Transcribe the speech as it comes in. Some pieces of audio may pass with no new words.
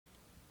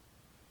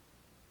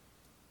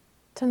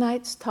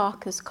Tonight's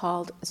talk is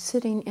called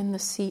Sitting in the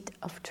Seat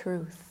of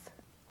Truth.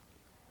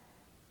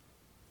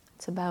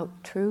 It's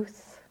about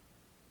truth,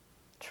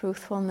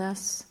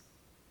 truthfulness,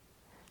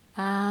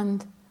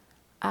 and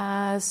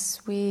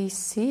as we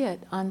see it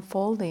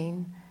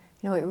unfolding,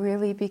 it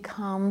really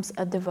becomes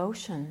a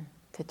devotion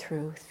to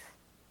truth,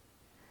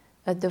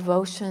 a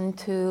devotion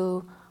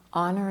to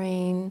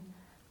honoring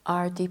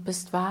our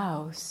deepest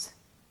vows.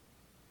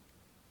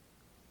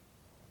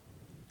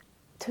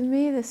 To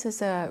me, this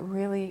is a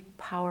really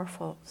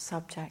powerful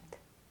subject.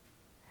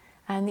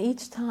 And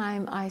each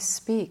time I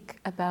speak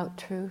about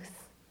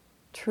truth,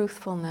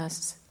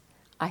 truthfulness,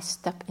 I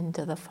step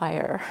into the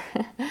fire.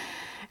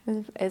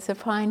 As I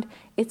find,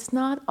 it's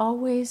not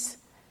always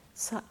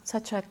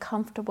such a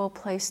comfortable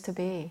place to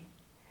be.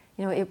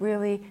 It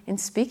really, in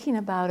speaking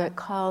about it,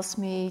 calls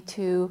me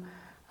to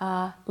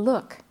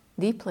look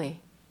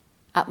deeply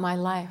at my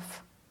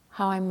life,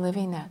 how I'm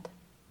living it,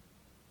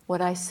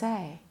 what I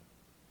say,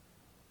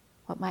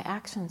 what my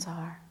actions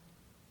are.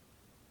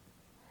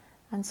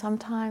 And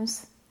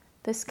sometimes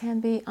this can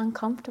be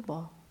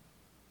uncomfortable,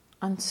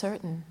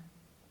 uncertain.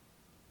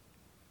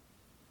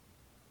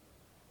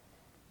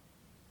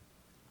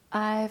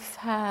 I've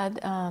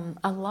had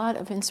a lot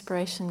of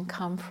inspiration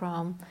come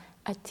from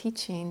a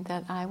teaching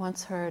that I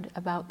once heard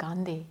about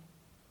Gandhi.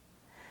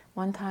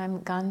 One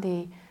time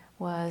Gandhi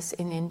was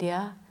in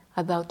India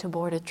about to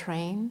board a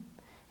train,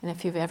 and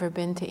if you've ever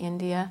been to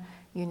India,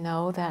 you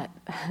know that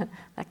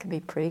that can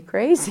be pretty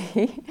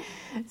crazy.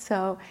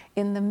 So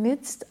in the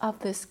midst of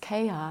this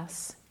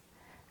chaos,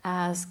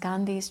 as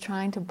Gandhi's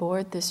trying to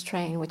board this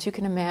train, which you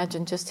can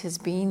imagine just his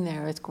being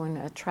there is going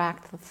to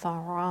attract the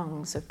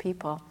throngs of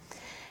people,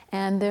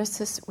 and there's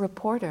this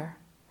reporter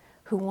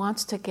who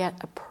wants to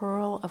get a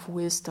pearl of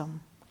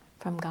wisdom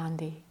from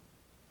Gandhi.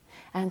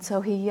 And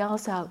so he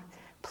yells out,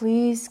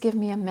 "Please give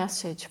me a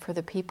message for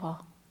the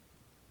people."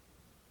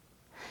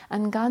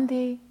 And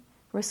Gandhi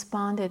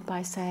responded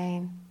by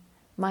saying,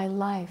 "My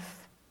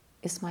life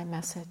is my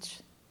message."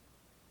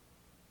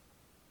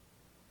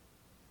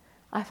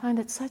 I find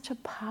it such a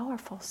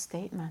powerful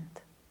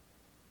statement.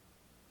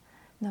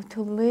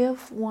 To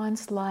live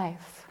one's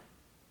life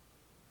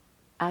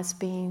as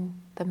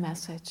being the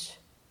message,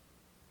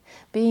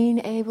 being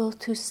able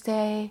to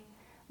stay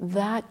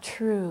that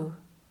true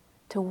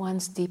to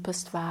one's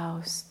deepest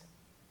vows,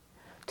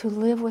 to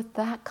live with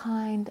that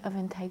kind of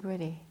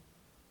integrity.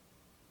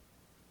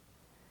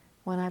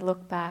 When I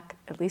look back,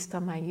 at least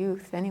on my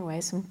youth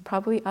anyways, and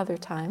probably other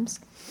times,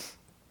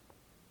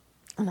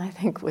 and I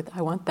think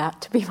I want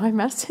that to be my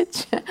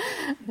message.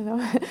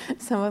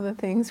 Some of the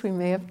things we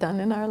may have done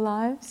in our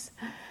lives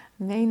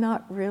may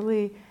not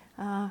really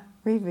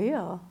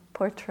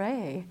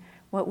portray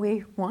what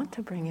we want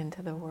to bring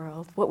into the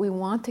world, what we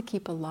want to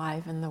keep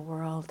alive in the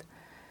world.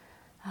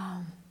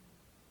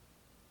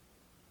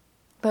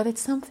 But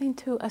it's something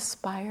to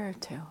aspire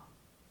to.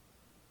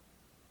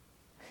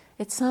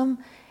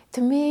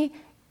 To me,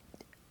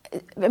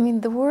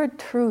 the word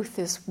truth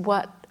is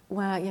what,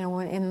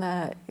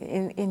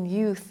 in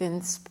youth,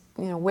 in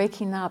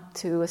waking up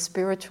to a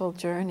spiritual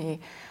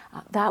journey,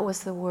 that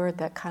was the word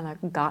that kind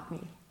of got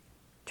me,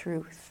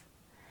 truth.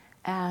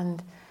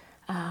 And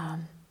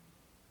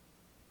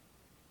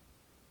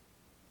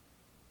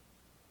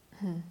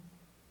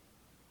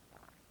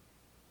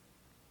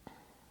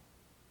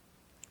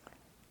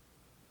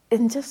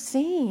and just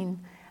seeing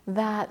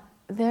that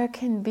there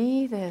can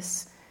be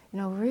this,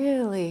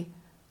 really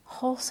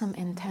wholesome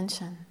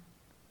intention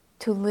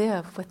to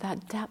live with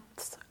that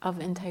depth of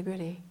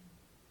integrity.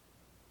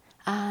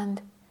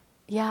 And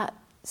yet,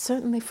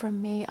 certainly for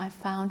me, I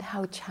found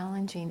how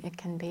challenging it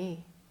can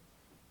be.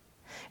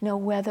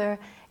 Whether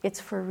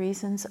it's for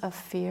reasons of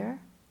fear,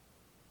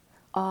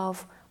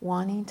 of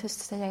wanting to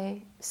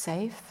stay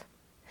safe,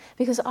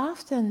 because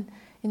often,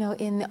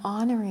 in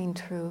honoring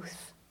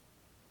truth,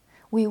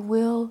 we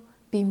will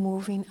be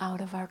moving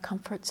out of our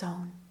comfort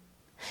zone.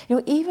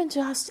 Even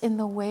just in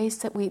the ways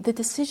that the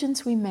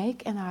decisions we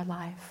make in our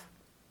life.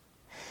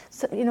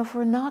 So, if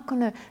we're not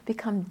going to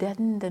become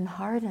deadened and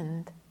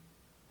hardened,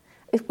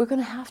 we're going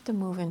to have to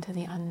move into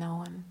the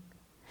unknown.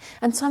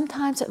 And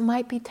sometimes it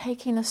might be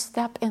taking a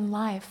step in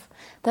life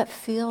that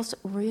feels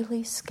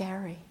really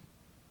scary.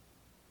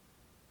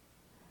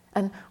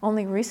 And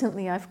only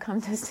recently I've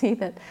come to see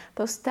that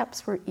those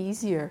steps were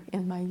easier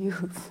in my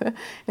youth.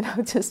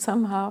 Just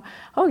somehow,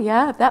 oh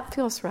yeah, that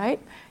feels right.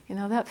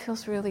 That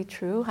feels really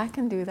true. I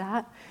can do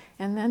that.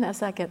 And then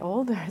as I get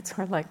older, it's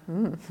sort of like,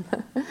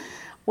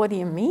 what do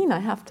you mean I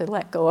have to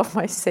let go of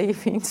my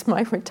savings,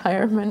 my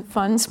retirement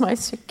funds, my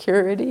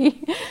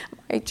security,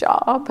 my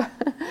job?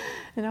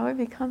 It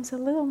becomes a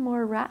little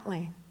more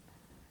rattling.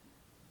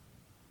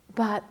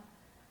 But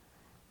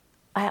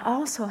I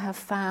also have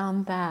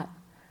found that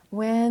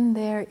when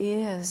there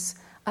is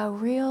a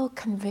real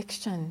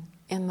conviction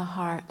in the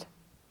heart,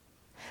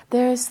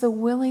 there is the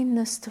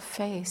willingness to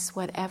face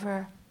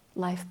whatever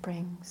life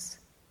brings.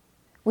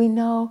 We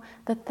know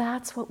that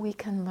that's what we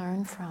can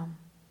learn from.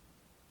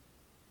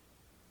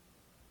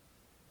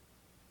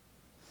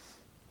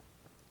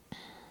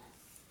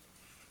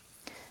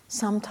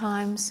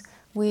 Sometimes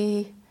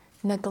we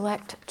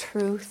neglect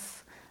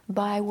truth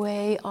by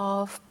way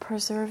of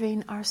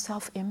preserving our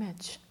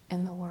self-image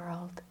in the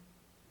world,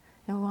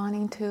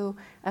 wanting to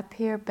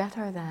appear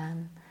better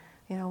than,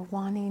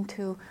 wanting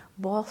to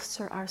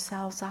bolster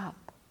ourselves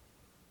up.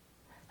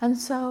 And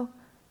so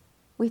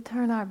we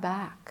turn our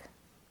back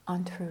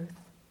on truth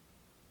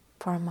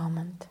for a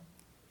moment.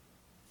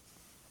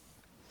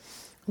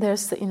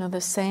 There's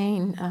the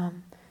saying,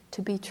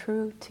 to be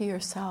true to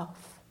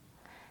yourself.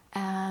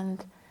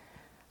 And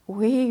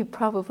we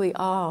probably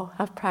all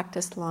have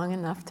practiced long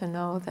enough to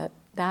know that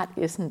that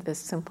isn't as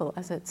simple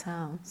as it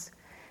sounds.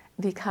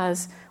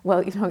 Because,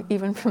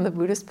 even from the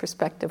Buddhist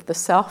perspective, the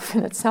self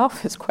in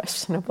itself is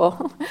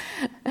questionable.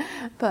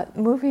 But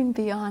moving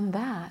beyond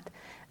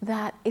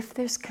that if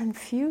there's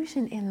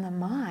confusion in the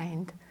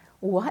mind,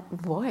 what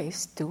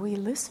voice do we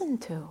listen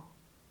to?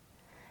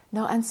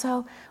 And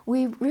so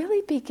we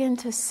really begin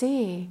to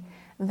see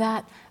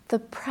that the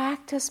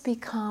practice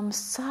becomes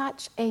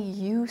such a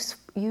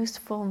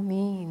useful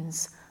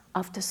means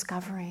of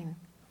discovering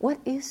what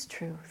is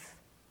truth,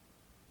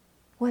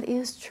 what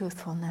is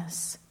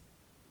truthfulness.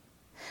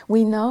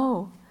 We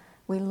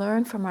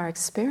learn from our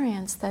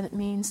experience that it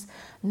means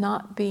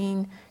not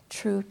being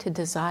true to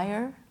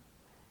desire,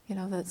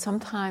 that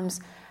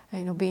sometimes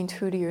being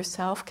true to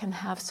yourself can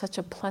have such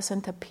a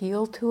pleasant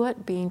appeal to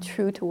it, being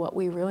true to what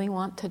we really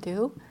want to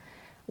do,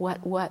 what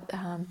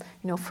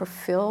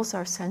fulfills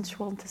our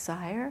sensual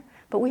desire.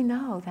 But we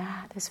know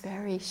that is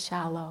very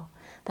shallow.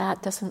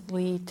 That doesn't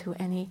lead to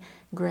any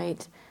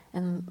great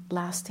and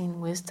lasting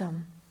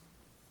wisdom.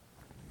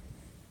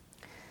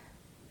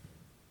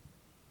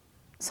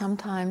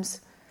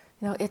 Sometimes,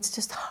 it's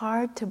just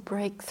hard to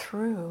break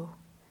through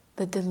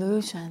the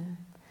delusion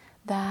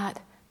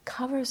that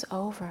covers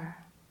over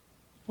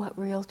what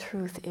real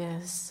truth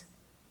is.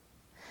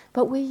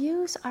 But we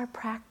use our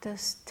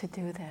practice to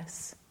do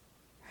this.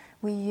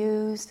 We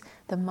use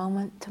the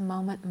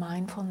moment-to-moment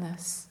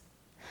mindfulness,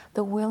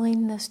 the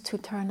willingness to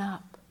turn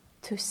up,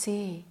 to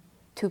see,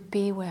 to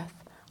be with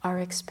our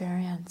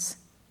experience.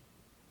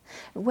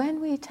 When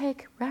we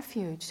take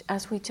refuge,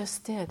 as we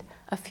just did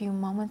a few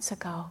moments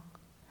ago,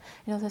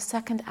 the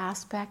second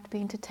aspect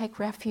being to take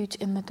refuge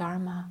in the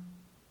Dharma.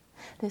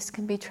 This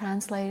can be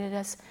translated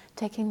as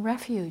taking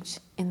refuge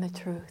in the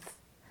truth,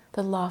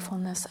 the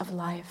lawfulness of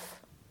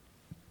life.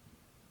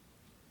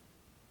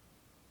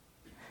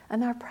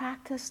 And our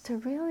practice to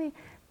really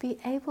be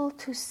able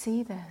to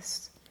see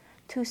this,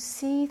 to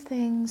see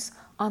things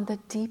on the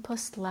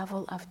deepest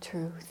level of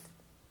truth,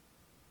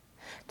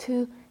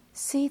 to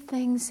see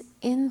things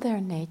in their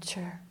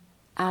nature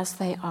as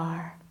they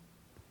are.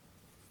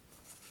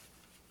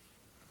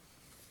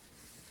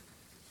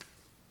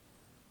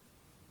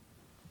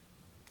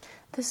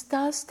 This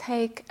does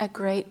take a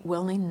great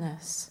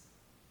willingness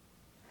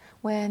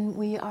when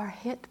we are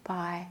hit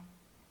by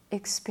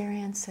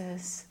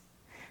experiences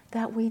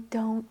that we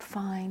don't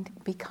find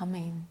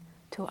becoming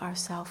to our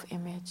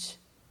self-image,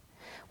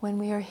 when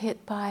we are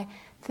hit by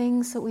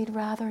things that we'd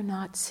rather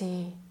not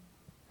see.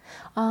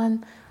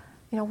 On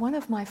one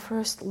of my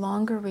first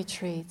longer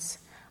retreats,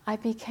 I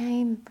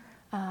became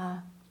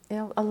a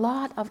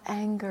lot of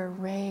anger,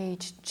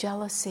 rage,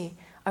 jealousy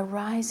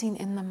arising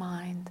in the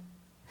mind,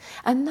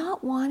 and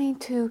not wanting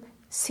to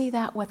see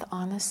that with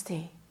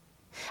honesty.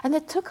 And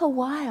it took a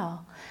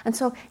while. And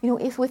so,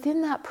 if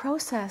within that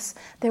process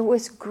there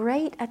was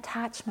great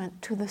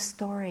attachment to the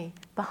story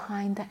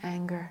behind the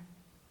anger,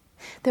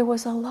 there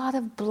was a lot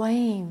of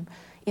blame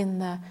in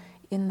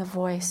the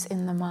voice,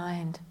 in the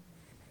mind.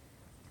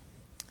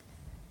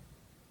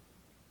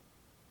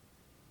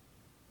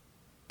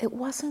 It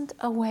wasn't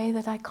a way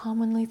that I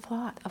commonly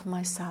thought of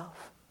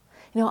myself.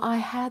 I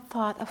had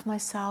thought of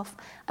myself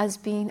as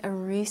being a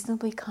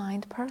reasonably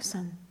kind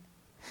person.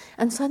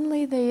 And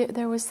suddenly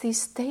there was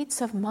these states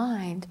of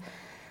mind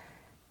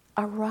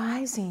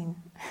arising,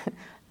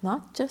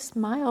 not just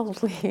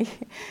mildly,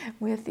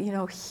 with,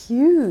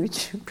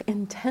 huge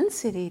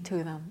intensity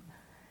to them.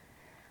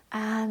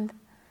 And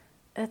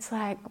it's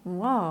like,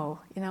 whoa,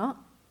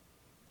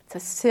 to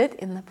sit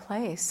in the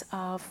place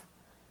of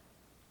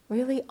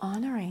really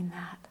honoring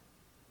that.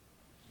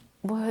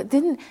 Well,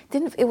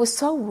 it was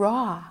so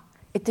raw.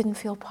 It didn't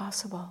feel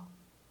possible.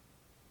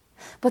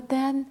 But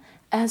then,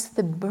 as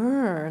the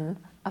burn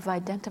of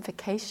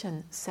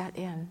identification set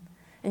in,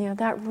 and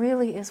that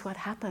really is what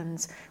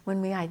happens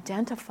when we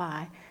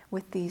identify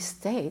with these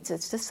states.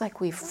 It's just like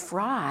we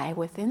fry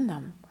within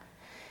them.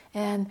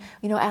 And,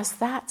 as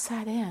that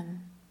set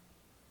in,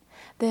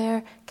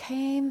 there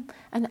came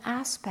an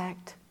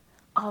aspect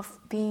of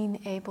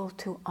being able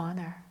to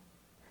honor,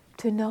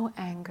 to know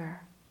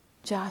anger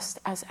just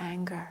as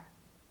anger,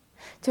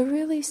 to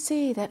really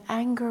see that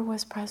anger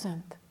was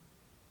present.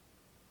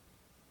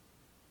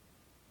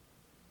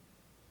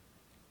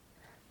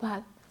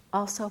 But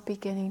also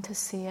beginning to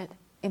see it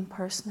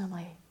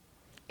impersonally,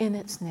 in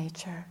its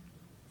nature.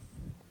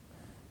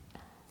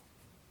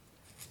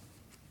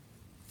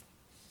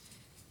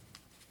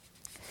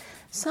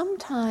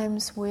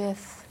 Sometimes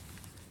with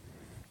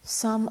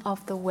some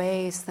of the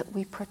ways that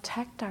we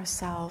protect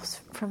ourselves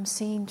from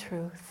seeing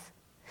truth,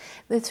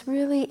 It's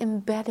really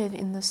embedded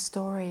in the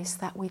stories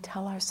that we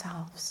tell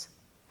ourselves.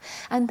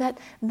 And that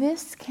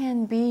this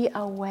can be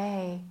a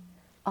way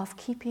of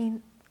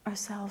keeping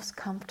ourselves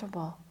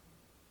comfortable.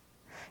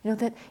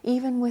 That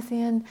even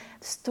within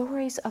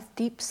stories of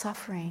deep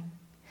suffering,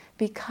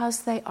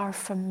 because they are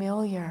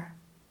familiar,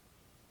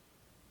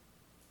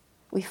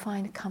 we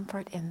find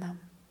comfort in them.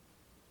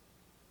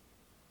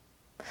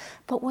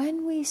 But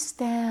when we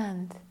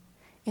stand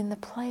in the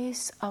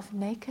place of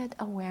naked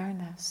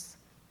awareness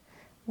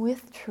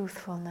with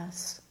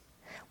truthfulness,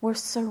 we're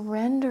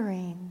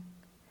surrendering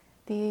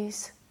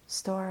these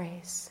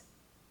stories.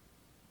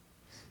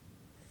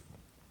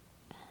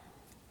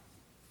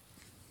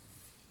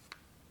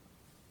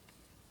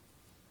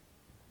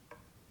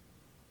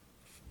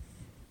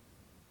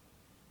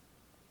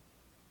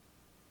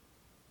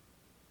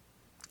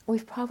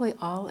 We've probably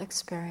all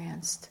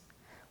experienced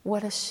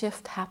what a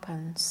shift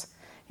happens,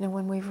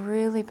 when we've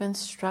really been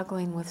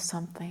struggling with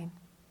something,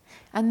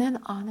 and then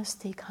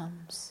honesty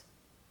comes.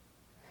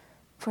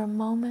 For a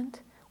moment,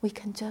 we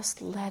can just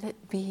let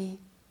it be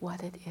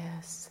what it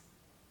is.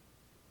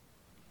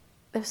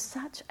 There's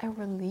such a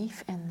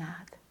relief in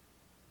that,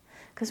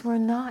 because we're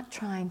not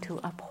trying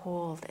to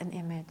uphold an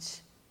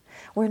image.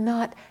 We're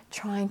not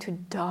trying to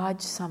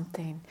dodge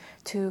something,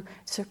 to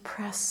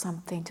suppress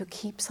something, to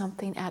keep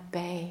something at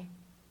bay.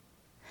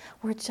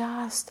 We're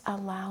just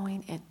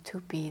allowing it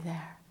to be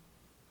there.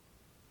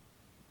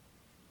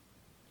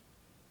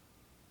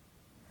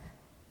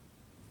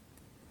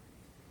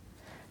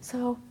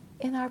 So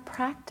in our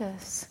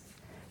practice,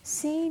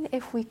 seeing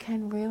if we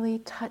can really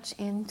touch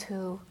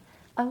into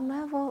a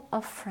level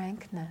of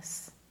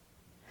frankness.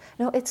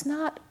 It's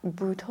not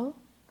brutal,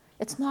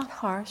 it's not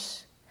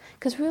harsh,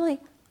 because really,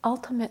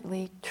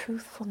 ultimately,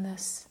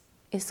 truthfulness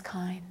is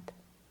kind.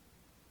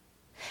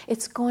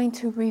 It's going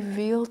to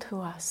reveal to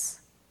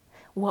us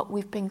what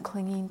we've been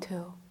clinging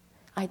to,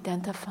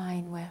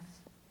 identifying with,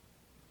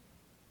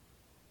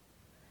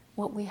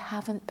 what we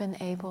haven't been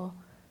able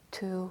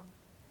to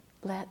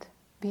let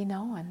be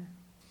known.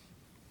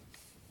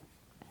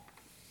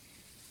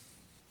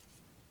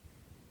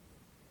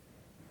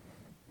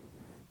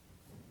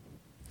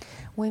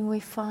 When we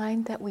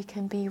find that we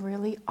can be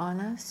really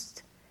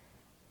honest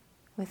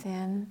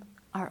within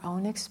our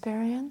own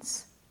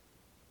experience,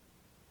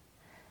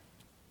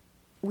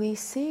 we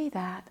see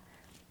that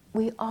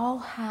we all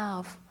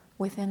have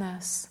within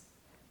us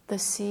the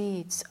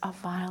seeds of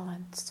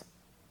violence,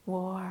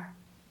 war,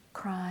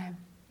 crime,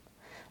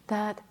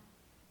 that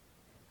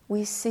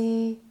we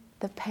see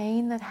the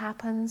pain that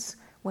happens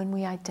when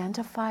we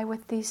identify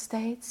with these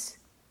states,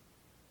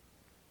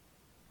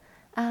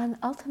 and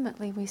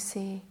ultimately we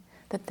see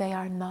that they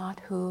are not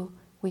who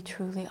we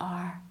truly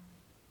are.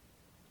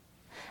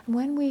 And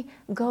when we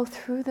go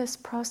through this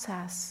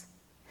process,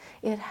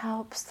 it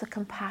helps the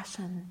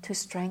compassion to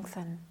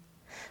strengthen,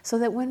 so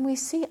that when we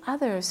see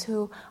others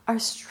who are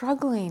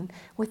struggling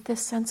with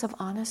this sense of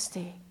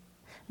honesty,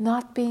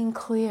 not being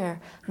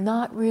clear,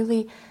 not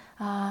really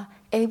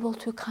able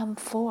to come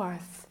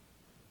forth,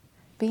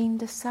 being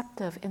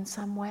deceptive in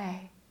some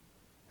way,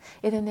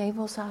 it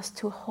enables us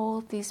to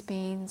hold these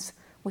beings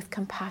with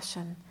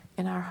compassion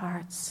in our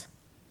hearts.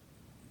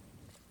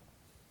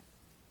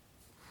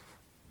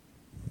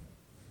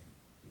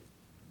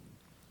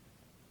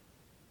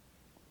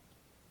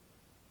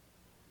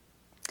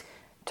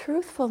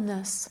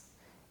 Truthfulness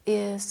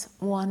is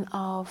one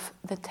of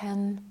the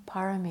 10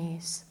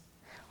 paramis,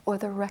 or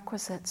the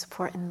requisites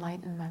for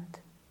enlightenment.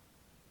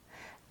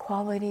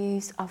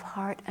 Qualities of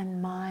heart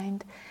and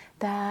mind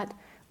that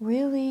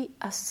really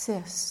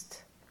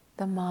assist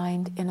the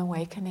mind in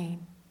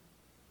awakening.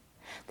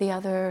 The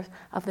other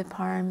of the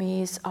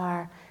paramis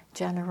are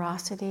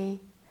generosity,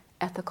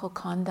 ethical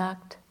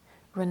conduct,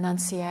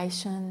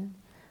 renunciation,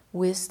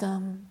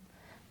 wisdom,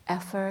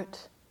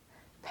 effort,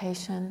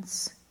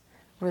 patience,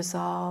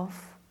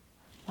 resolve,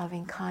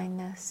 loving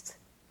kindness,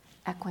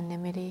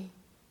 equanimity.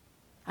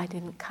 I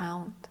didn't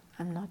count.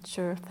 I'm not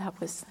sure if that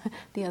was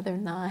the other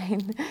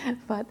 9,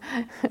 but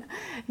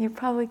you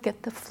probably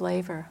get the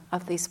flavor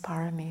of these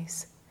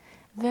paramis.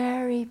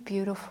 Very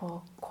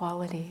beautiful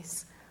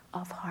qualities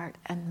of heart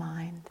and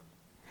mind.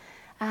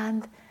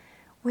 And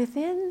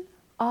within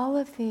all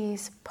of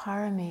these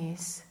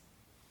paramis,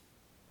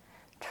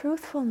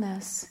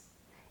 truthfulness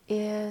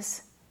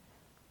is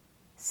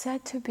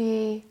said to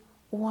be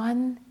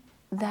one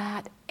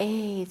that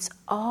aids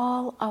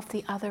all of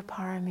the other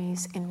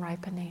paramis in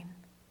ripening.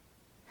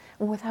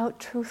 And without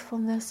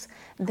truthfulness,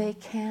 they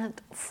can't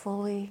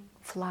fully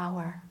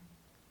flower.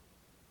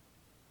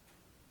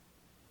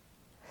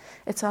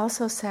 It's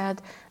also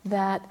said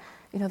that,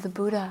 the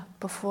Buddha,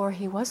 before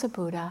he was a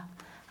Buddha,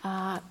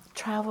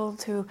 traveled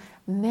through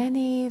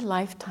many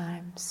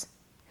lifetimes,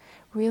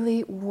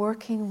 really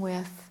working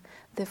with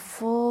the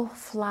full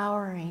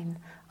flowering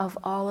of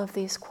all of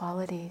these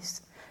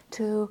qualities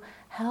to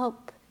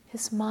help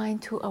his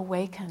mind to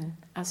awaken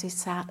as he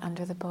sat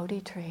under the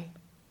Bodhi tree.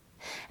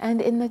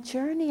 And in the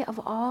journey of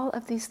all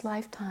of these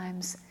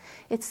lifetimes,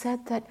 it's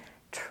said that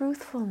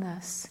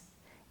truthfulness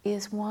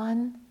is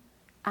one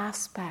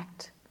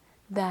aspect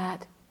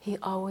that he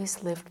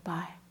always lived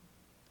by.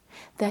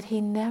 That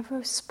he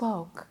never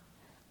spoke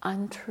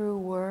untrue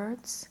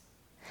words,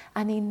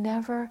 and he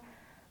never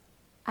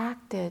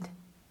acted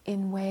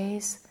in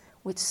ways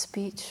which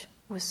speech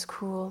was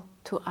cruel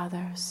to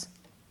others.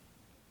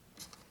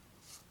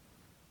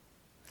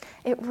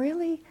 It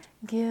really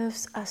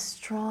gives a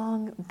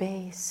strong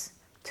base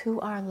to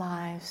our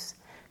lives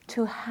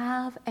to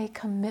have a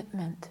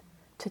commitment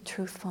to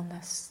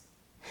truthfulness,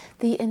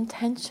 the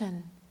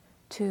intention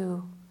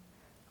to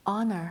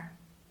honor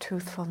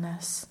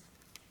truthfulness.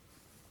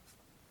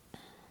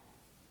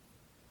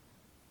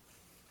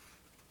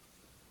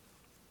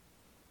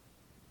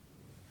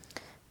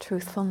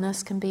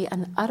 Truthfulness can be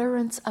an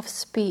utterance of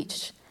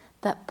speech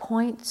that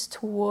points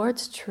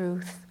towards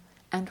truth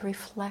and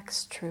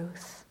reflects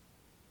truth.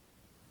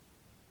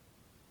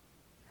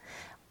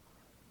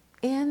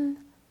 In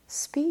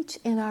speech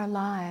in our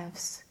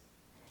lives,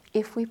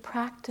 if we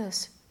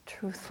practice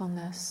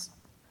truthfulness,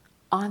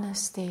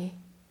 honesty,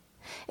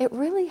 it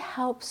really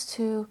helps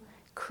to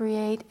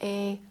create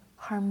a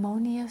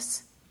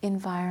harmonious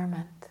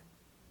environment.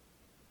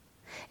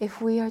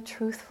 If we are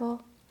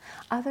truthful,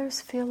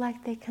 others feel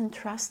like they can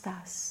trust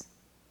us.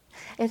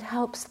 It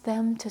helps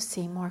them to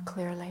see more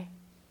clearly.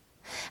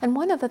 And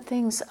one of the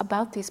things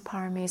about these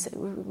paramis,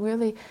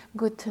 really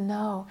good to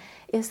know,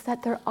 is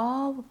that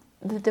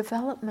the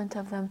development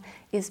of them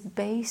is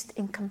based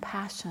in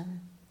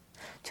compassion,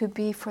 to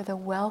be for the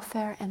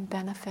welfare and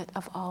benefit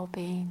of all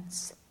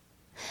beings.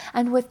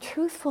 And with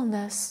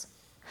truthfulness,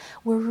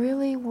 we're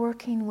really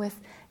working with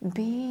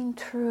being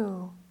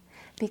true,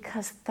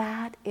 because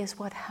that is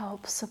what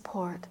helps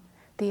support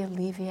the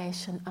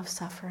alleviation of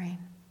suffering.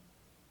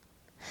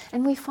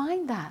 And we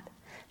find that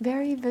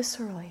very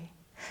viscerally.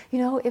 You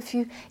know,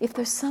 if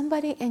there's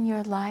somebody in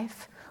your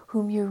life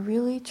whom you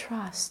really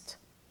trust,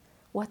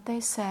 what they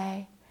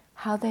say,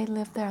 how they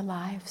live their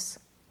lives,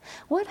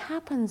 what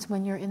happens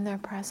when you're in their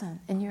presence,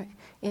 and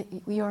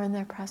you're in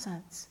their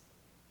presence?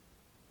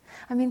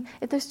 I mean,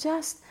 there's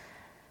just,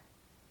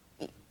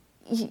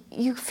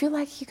 you feel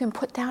like you can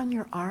put down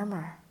your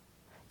armor.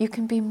 You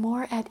can be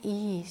more at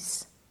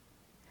ease.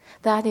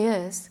 That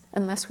is,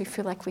 unless we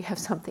feel like we have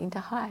something to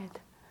hide.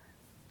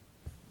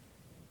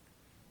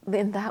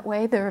 In that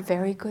way, they're a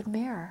very good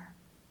mirror.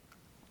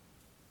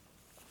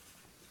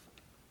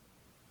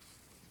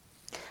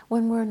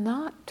 When we're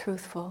not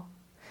truthful,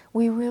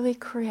 we really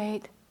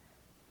create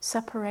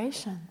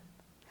separation.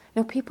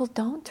 You know, people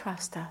don't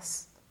trust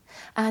us,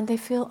 and they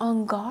feel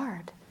on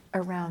guard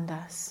around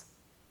us.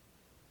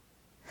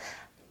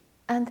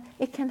 And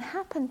it can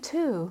happen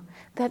too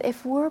that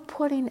if we're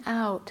putting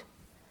out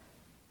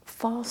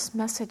false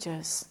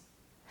messages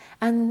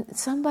and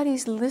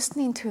somebody's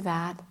listening to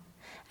that,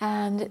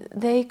 and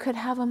they could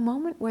have a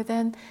moment where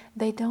then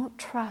they don't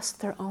trust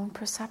their own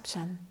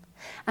perception,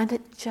 and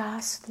it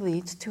just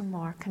leads to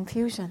more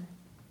confusion.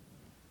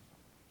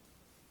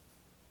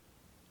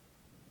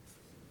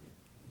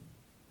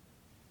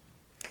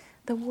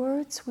 The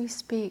words we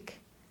speak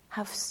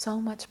have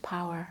so much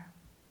power.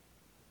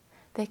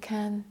 They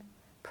can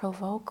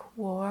provoke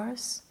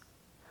wars,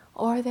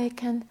 or they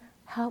can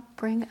help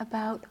bring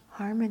about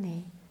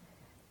harmony,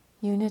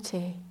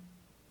 unity.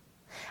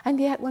 And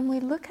yet when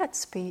we look at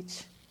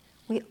speech,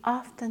 we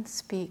often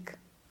speak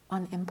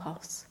on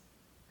impulse.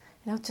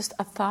 You know, just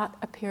a thought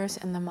appears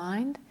in the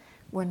mind,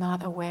 we're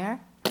not aware,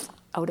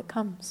 out it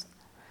comes.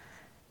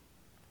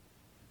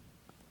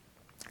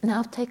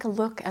 Now take a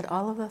look at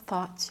all of the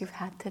thoughts you've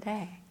had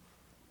today.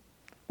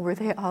 Were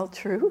they all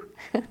true?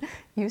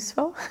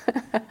 Useful?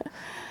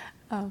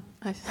 I'm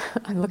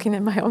looking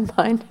in my own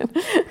mind.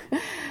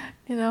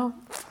 You know,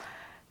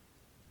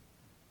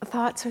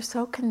 thoughts are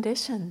so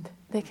conditioned.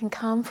 They can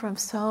come from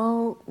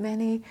so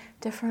many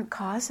different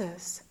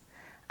causes.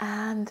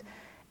 And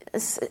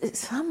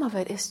some of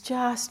it is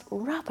just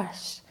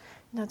rubbish.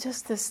 You know,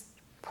 just this,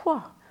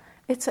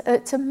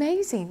 it's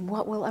amazing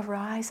what will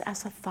arise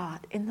as a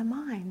thought in the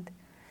mind.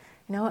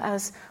 You know,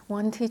 as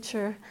one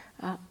teacher,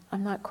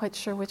 I'm not quite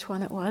sure which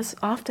one it was,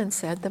 often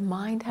said, the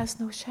mind has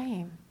no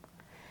shame.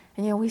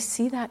 And you know, we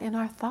see that in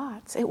our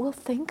thoughts.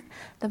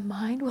 The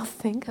mind will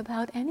think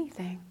about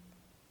anything.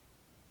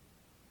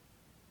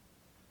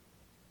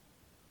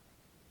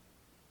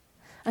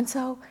 And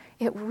so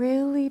it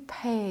really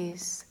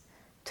pays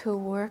to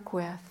work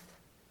with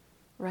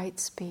right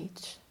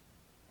speech,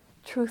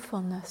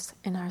 truthfulness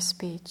in our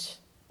speech.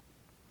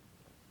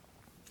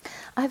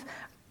 I've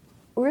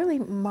really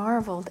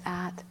marveled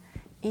at,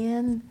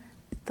 in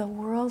the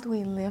world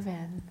we live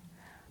in,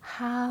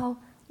 how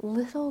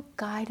little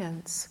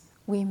guidance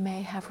we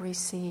may have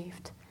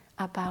received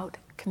about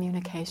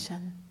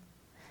communication,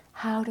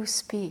 how to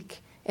speak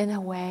in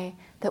a way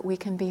that we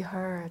can be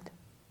heard.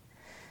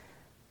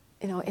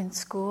 You know, in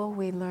school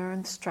we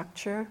learn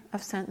structure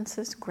of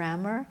sentences,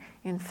 grammar.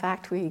 In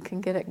fact, we can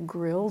get it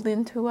grilled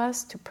into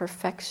us to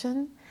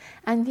perfection,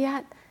 and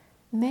yet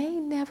may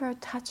never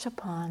touch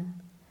upon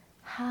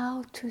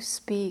how to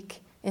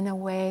speak in a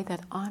way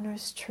that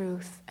honors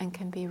truth and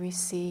can be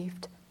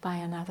received by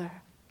another.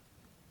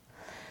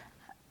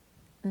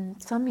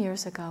 Some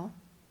years ago,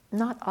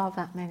 not all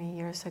that many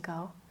years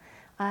ago,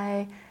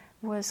 I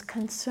was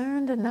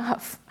concerned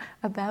enough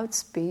about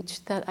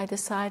speech that I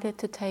decided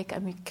to take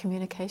a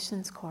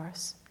communications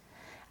course.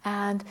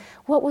 And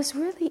what was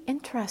really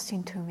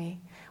interesting to me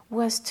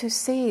was to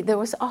see there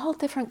was all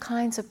different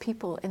kinds of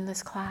people in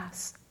this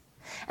class,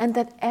 and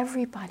that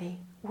everybody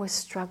was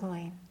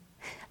struggling.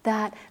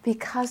 That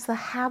because the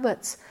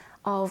habits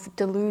of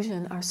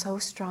delusion are so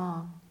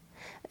strong,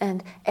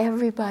 and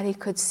everybody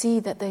could see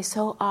that they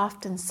so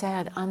often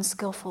said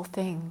unskillful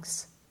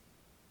things,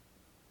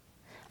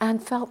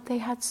 and felt they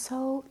had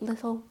so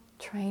little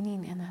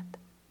training in it,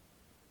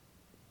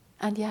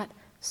 and yet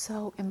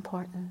so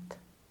important.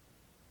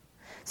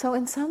 So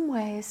in some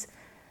ways,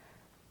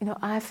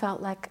 I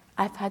felt like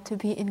I've had to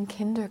be in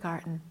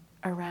kindergarten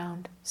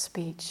around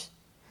speech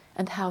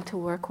and how to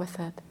work with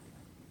it.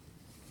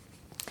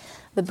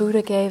 The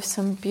Buddha gave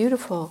some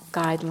beautiful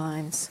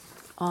guidelines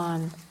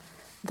on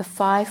the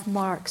 5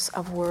 marks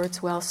of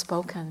words well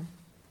spoken.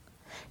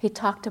 He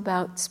talked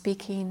about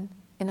speaking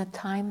in a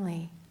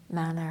timely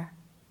manner,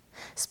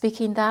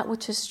 speaking that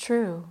which is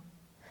true,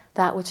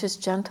 that which is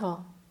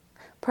gentle,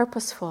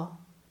 purposeful,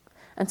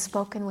 and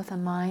spoken with a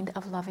mind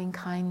of loving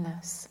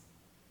kindness.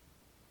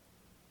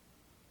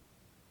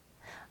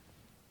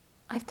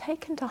 I've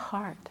taken to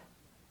heart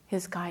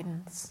his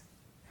guidance.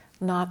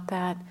 Not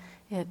that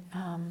it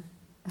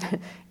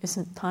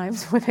isn't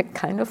times when it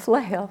kind of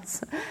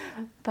flails,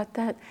 but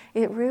that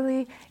it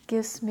really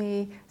gives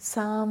me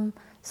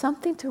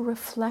something to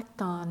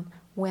reflect on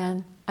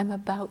when I'm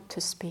about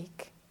to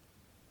speak.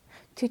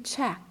 To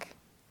check,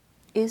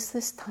 is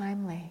this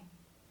timely?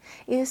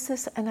 Is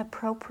this an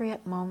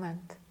appropriate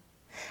moment?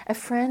 A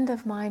friend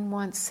of mine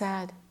once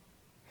said,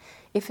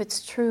 if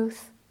it's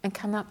truth and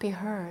cannot be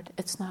heard,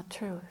 it's not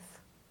truth.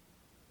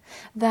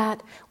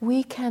 That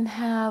we can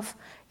have,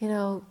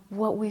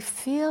 what we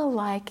feel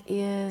like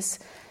is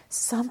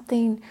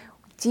something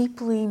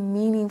deeply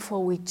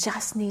meaningful we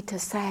just need to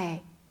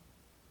say.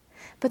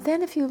 But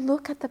then if you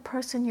look at the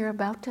person you're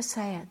about to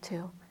say it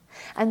to,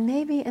 and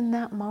maybe in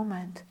that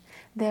moment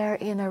they're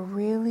in a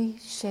really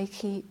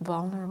shaky,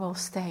 vulnerable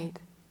state,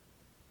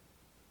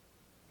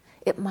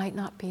 it might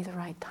not be the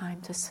right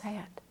time to say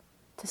it,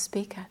 to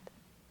speak it.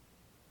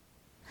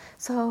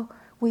 So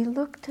we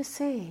look to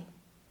see,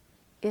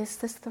 is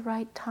this the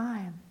right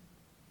time?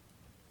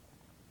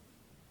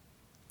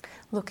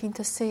 Looking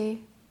to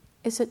see,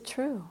 is it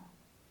true?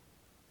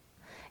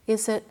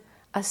 Is it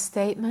a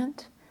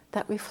statement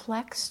that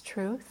reflects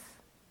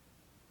truth,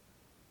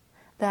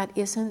 that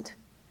isn't,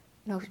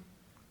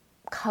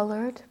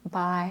 colored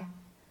by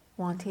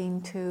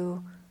wanting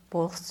to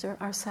bolster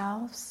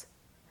ourselves,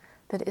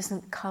 that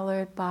isn't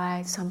colored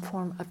by some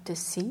form of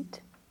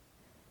deceit,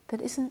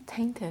 that isn't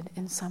tainted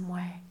in some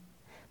way,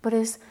 but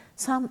is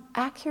some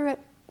accurate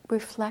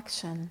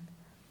reflection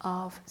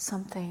of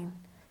something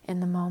in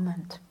the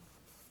moment?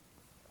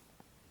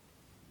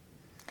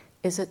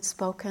 Is it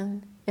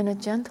spoken in a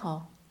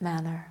gentle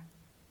manner?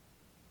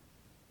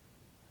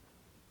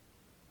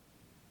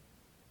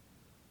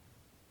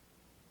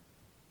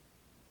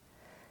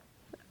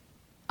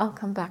 I'll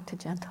come back to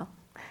gentle.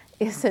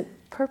 Is it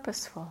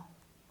purposeful?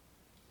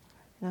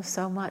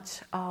 So much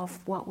of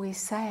what we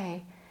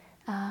say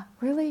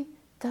really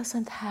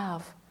doesn't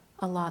have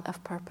a lot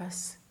of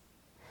purpose.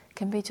 It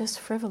can be just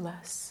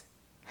frivolous.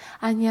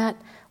 And yet,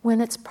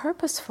 when it's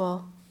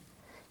purposeful,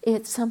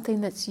 it's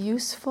something that's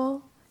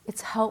useful,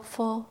 it's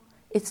helpful,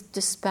 it's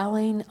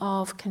dispelling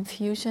of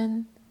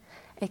confusion,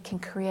 it can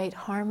create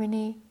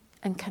harmony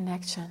and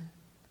connection.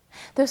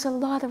 There's a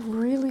lot of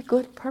really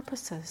good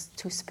purposes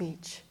to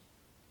speech.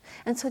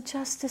 And so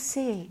just to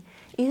see,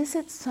 is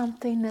it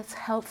something that's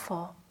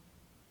helpful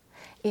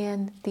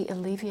in the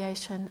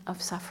alleviation of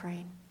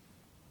suffering?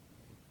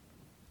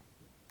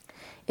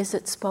 Is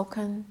it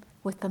spoken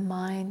with the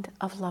mind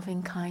of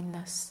loving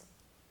kindness?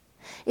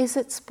 Is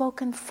it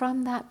spoken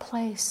from that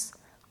place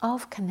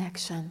of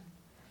connection,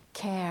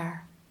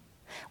 care,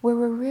 where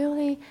we're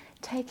really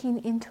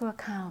taking into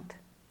account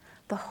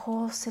the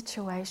whole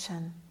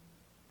situation?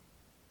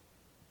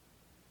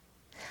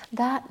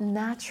 That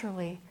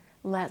naturally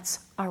lets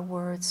our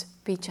words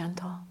be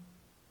gentle,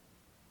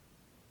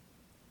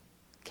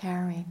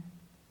 caring.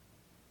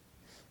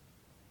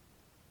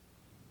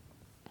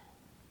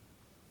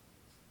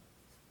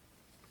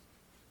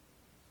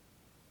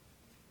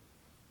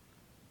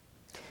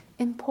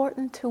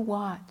 Important to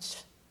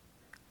watch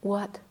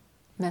what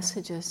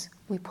messages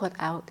we put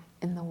out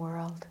in the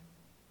world.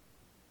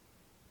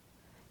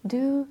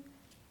 Do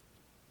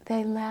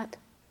they let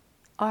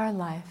our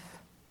life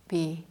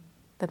be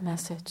the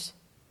message?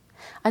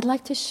 I'd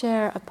like to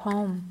share a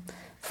poem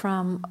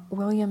from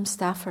William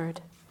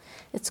Stafford.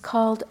 It's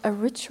called A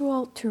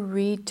Ritual to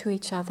Read to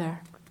Each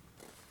Other.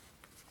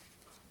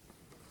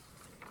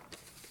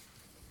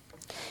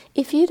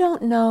 If you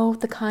don't know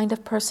the kind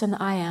of person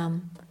I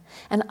am,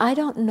 and I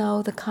don't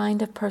know the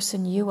kind of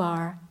person you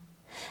are,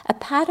 a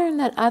pattern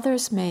that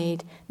others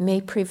made may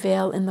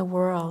prevail in the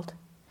world,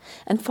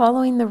 and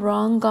following the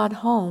wrong God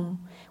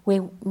home,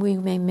 we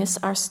may miss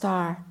our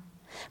star.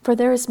 For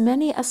there is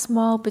many a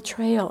small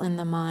betrayal in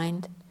the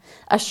mind,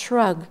 a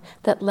shrug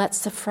that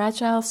lets the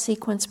fragile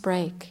sequence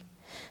break,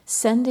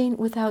 sending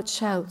without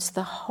shouts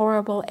the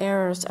horrible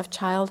errors of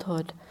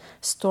childhood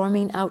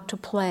storming out to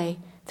play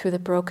through the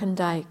broken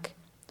dike.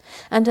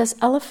 And as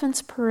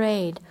elephants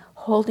parade,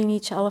 holding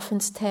each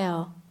elephant's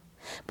tail,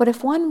 but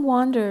if one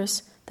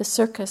wanders, the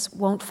circus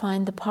won't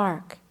find the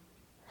park.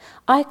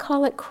 I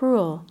call it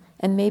cruel,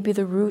 and maybe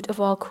the root of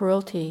all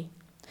cruelty,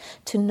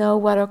 to know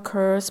what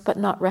occurs but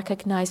not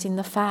recognizing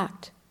the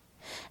fact.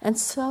 And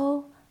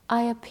so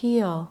I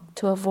appeal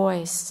to a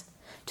voice,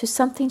 to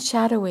something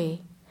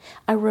shadowy,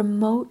 a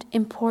remote,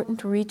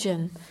 important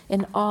region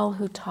in all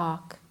who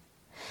talk.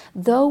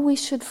 Though we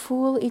should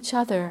fool each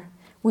other,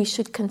 we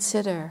should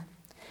consider,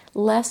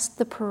 lest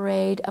the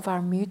parade of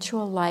our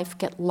mutual life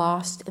get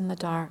lost in the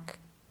dark.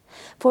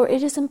 For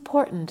it is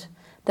important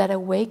that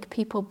awake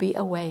people be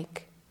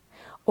awake,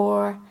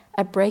 or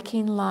a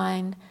breaking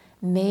line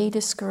may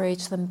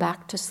discourage them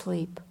back to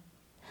sleep.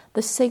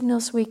 The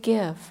signals we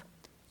give,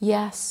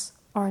 yes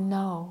or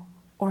no,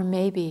 or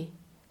maybe,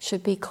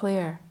 should be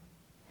clear.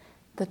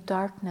 The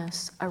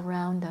darkness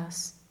around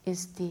us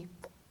is deep.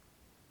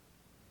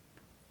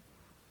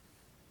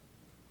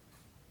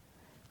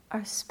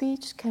 Our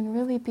speech can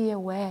really be a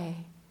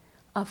way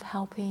of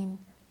helping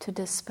to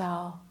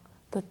dispel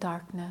the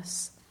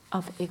darkness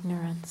of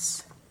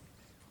ignorance.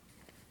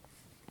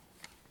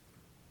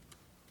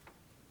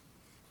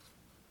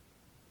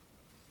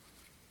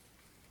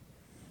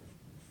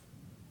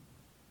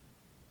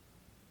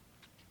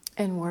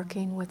 In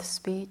working with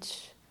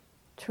speech,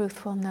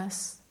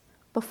 truthfulness,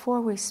 before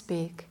we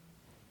speak,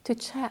 to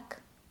check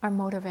our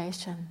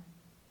motivation,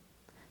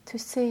 to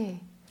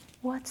see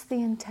what's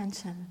the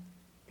intention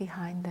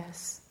behind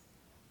this.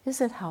 Is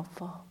it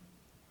helpful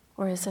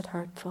or is it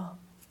hurtful?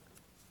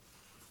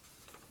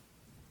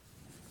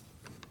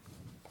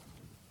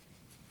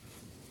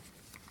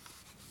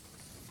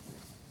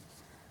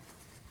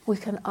 We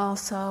can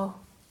also,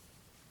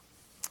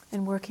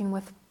 in working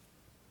with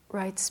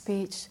right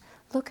speech,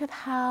 look at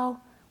how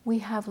we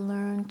have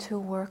learned to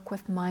work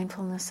with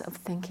mindfulness of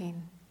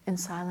thinking in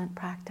silent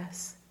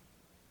practice.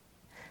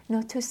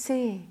 To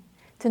see,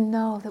 to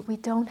know that we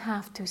don't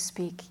have to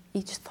speak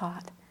each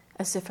thought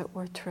as if it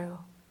were true.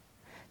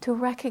 To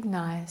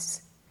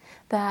recognize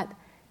that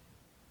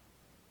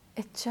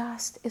it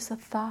just is a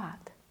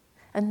thought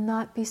and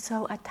not be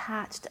so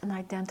attached and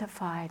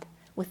identified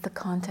with the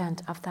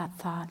content of that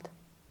thought.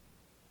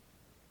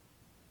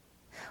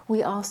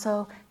 We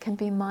also can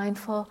be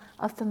mindful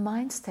of the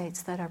mind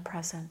states that are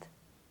present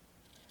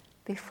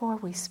before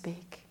we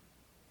speak.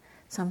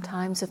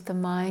 Sometimes if the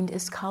mind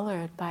is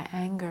colored by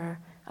anger,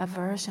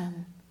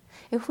 aversion,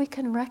 if we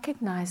can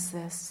recognize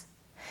this,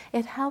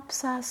 it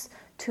helps us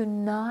to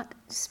not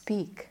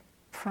speak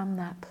from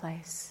that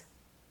place.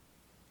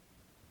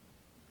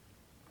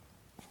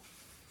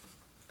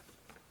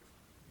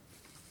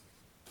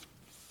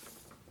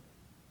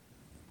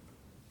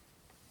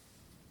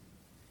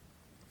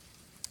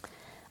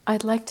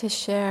 I'd like to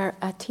share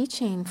a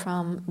teaching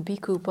from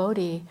Bhikkhu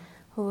Bodhi,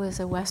 who is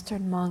a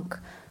Western monk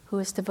who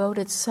has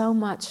devoted so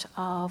much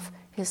of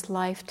his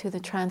life to the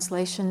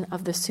translation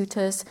of the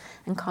suttas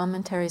and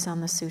commentaries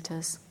on the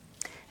suttas.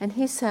 And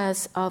he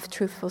says of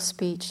truthful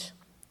speech,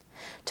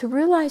 to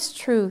realize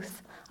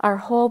truth, our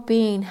whole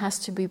being has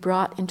to be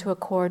brought into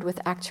accord with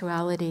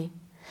actuality,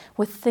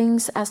 with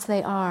things as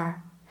they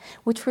are,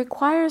 which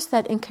requires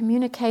that in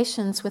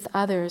communications with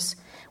others,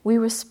 we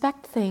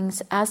respect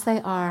things as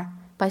they are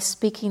by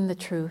speaking the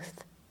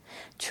truth.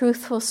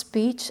 Truthful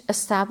speech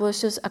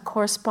establishes a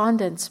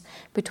correspondence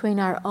between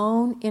our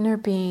own inner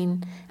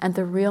being and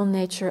the real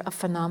nature of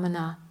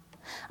phenomena,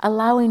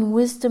 allowing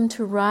wisdom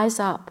to rise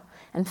up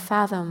and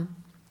fathom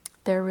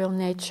their real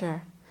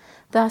nature.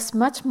 Thus,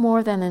 much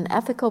more than an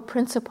ethical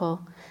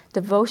principle,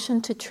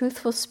 devotion to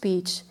truthful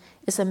speech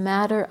is a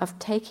matter of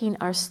taking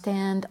our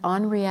stand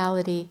on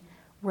reality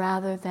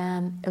rather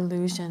than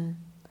illusion,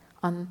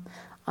 on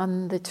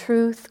the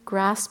truth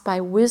grasped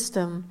by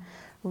wisdom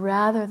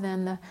rather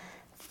than the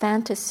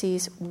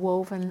fantasies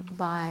woven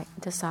by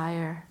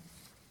desire.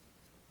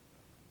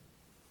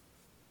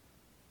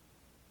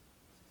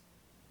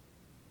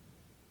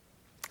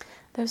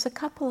 There's a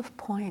couple of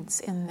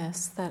points in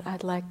this that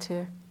I'd like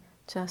to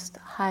just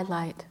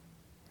highlight.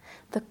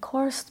 The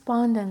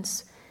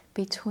correspondence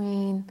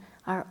between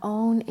our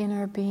own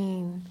inner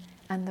being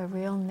and the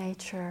real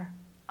nature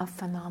of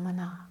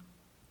phenomena.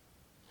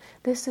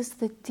 This is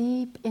the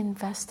deep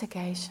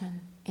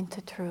investigation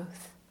into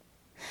truth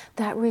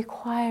that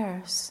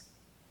requires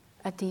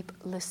a deep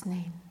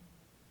listening,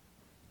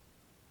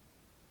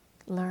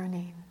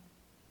 learning,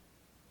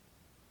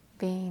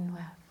 being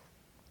with,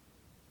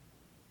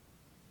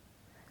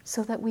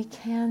 so that we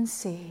can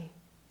see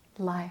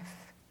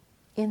life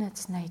in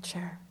its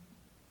nature.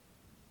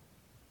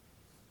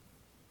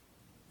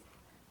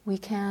 We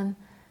can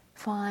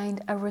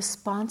find a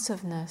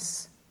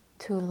responsiveness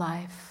to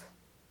life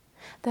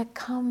that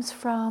comes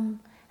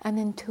from an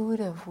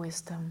intuitive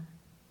wisdom.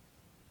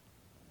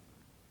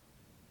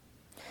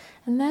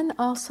 And then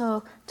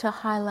also to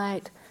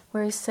highlight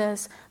where he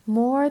says,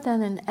 more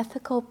than an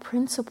ethical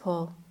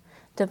principle,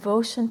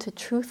 devotion to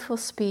truthful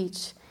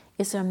speech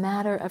is a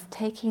matter of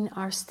taking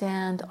our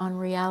stand on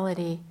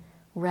reality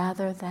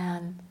rather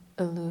than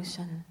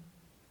illusion.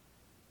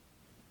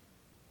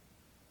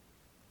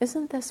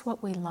 Isn't this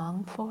what we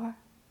long for?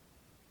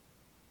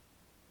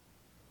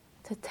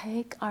 To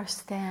take our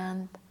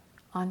stand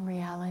on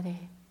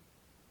reality.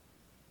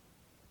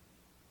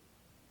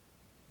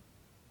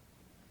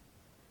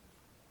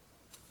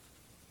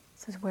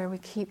 This is where we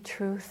keep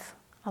truth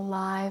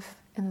alive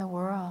in the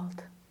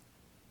world.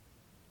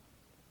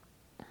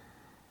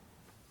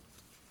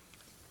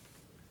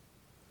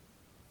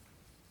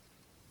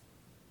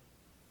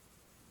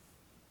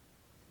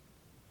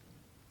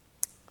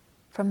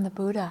 From the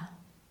Buddha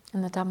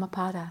in the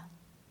Dhammapada.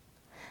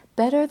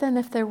 Better than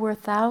if there were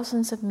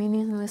thousands of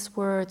meaningless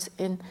words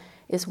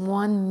is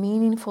one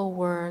meaningful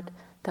word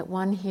that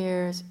one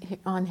hears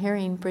on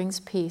hearing brings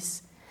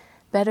peace.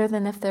 Better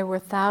than if there were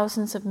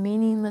thousands of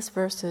meaningless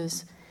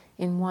verses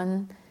in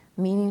one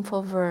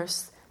meaningful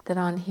verse that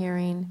on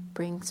hearing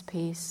brings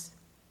peace.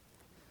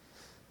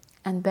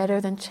 And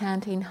better than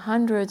chanting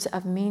hundreds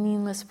of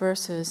meaningless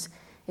verses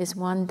is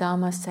one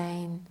Dhamma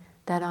saying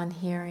that on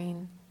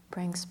hearing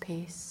brings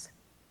peace.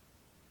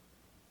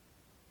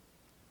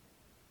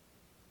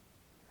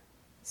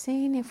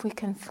 Seeing if we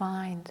can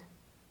find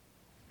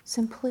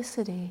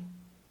simplicity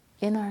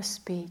in our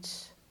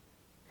speech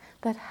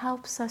that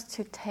helps us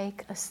to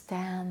take a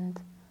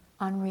stand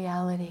on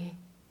reality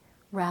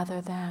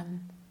rather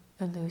than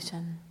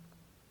illusion.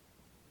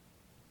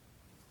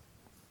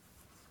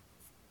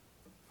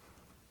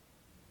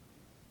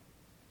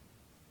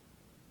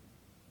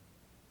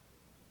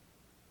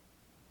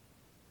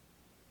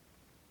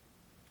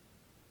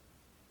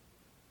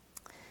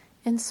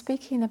 In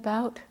speaking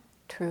about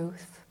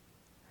truth,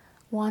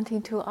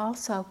 wanting to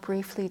also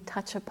briefly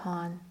touch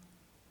upon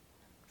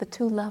the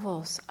two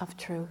levels of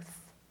truth,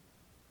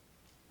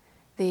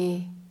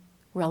 the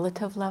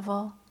relative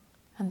level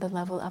and the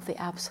level of the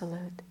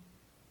absolute.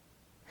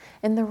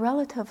 In the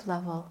relative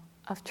level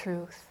of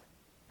truth,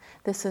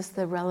 this is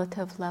the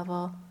relative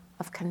level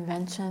of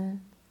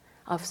convention,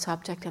 of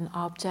subject and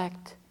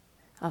object,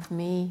 of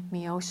me,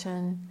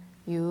 Myoshin,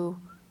 you,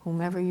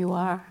 whomever you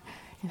are,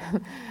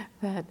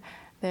 that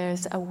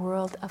there's a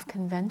world of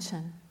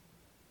convention.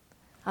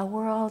 A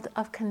world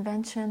of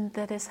convention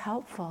that is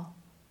helpful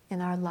in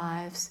our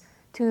lives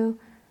to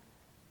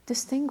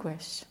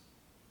distinguish,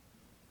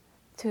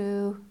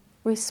 to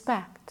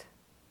respect.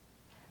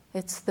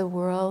 It's the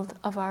world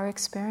of our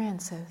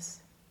experiences.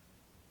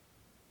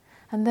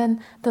 And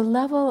then the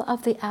level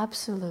of the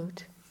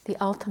absolute, the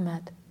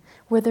ultimate,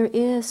 where there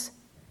is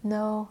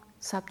no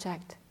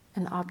subject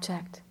and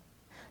object,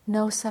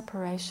 no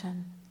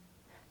separation,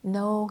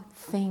 no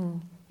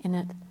thing in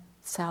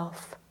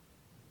itself.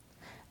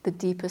 The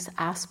deepest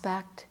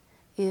aspect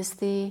is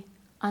the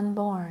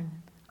unborn,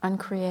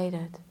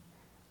 uncreated,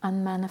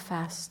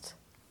 unmanifest.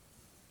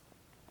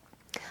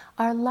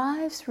 Our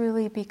lives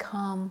really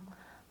become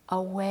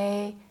a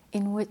way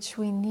in which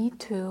we need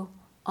to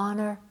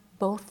honor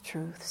both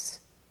truths,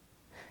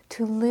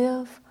 to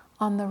live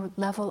on the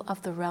level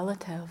of the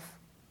relative,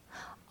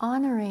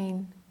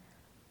 honoring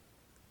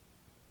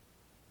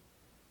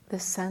the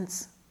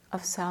sense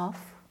of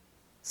self,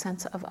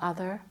 sense of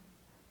other,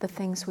 the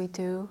things we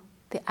do,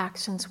 the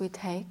actions we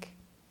take,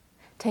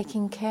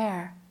 taking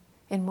care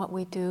in what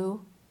we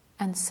do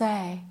and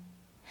say,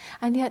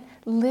 and yet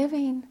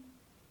living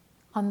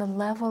on the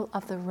level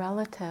of the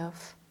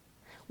relative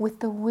with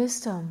the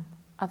wisdom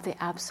of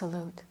the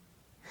absolute,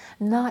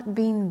 not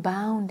being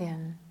bound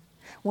in.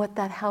 What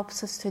that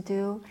helps us to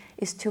do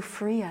is to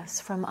free us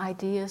from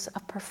ideas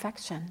of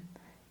perfection,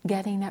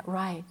 getting it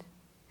right.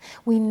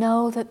 We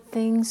know that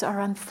things are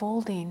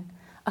unfolding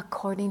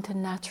according to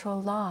natural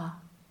law.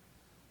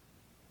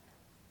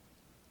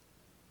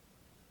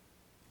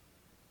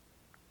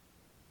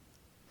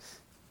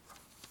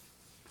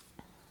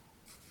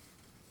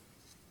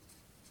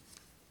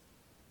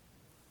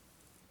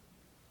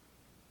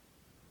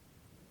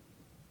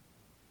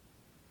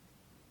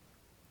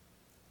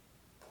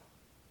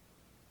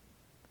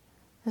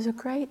 There's a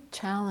great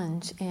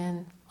challenge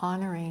in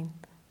honoring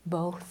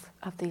both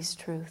of these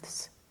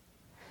truths.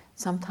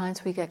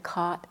 Sometimes we get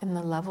caught in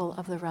the level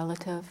of the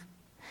relative,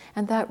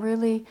 and that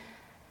really,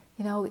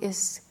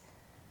 is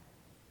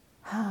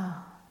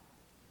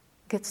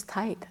gets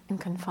tight and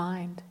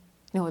confined.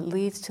 It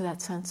leads to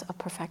that sense of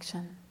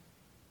perfection.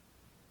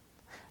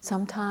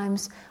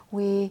 Sometimes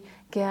we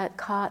get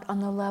caught on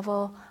the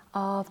level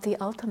of the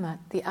ultimate,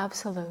 the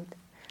absolute,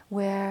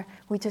 where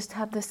we just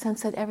have the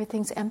sense that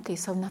everything's empty,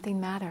 so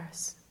nothing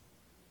matters.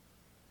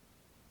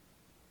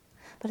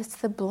 But it's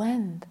the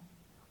blend,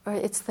 or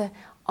it's the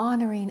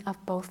honoring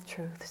of both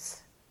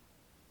truths.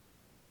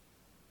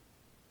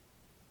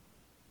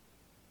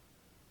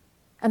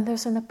 And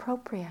there's an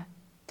appropriate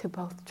to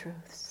both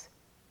truths.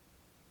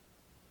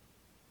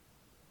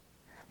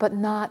 But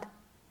not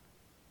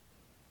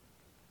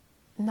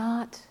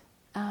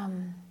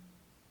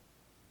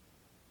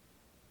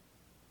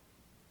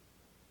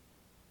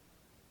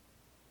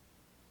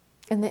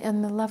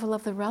in the level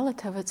of the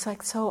relative, it's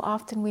like so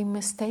often we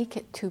mistake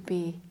it to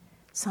be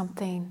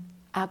something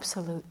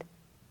absolute.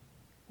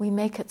 We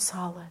make it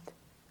solid,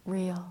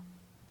 real,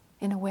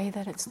 in a way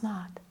that it's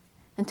not.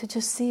 And to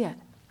just see it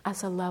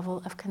as a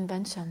level of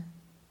convention.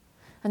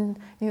 And,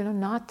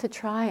 not to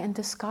try and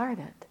discard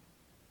it.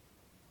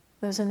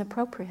 There's an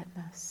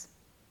appropriateness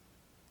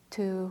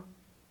to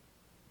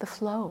the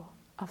flow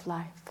of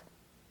life.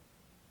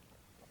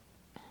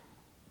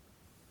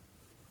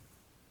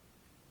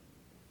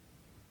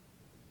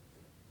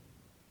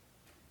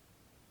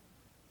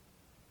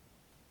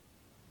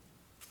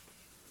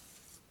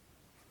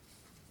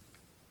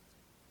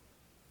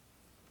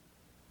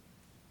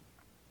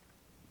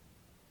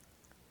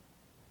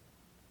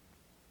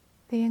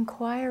 The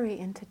inquiry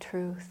into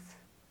truth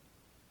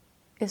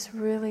is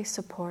really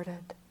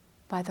supported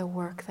by the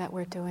work that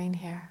we're doing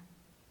here.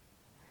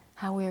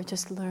 How we are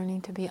just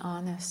learning to be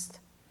honest,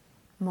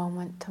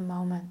 moment to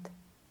moment.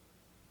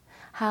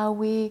 How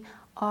we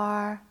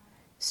are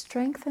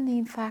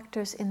strengthening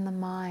factors in the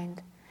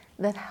mind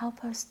that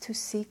help us to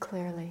see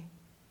clearly,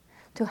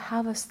 to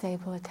have a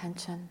stable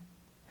attention,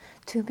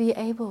 to be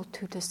able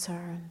to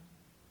discern.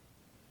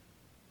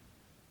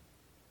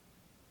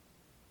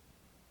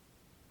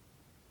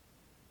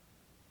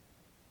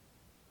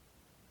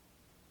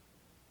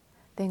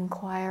 The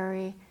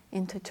inquiry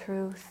into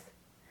truth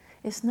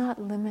is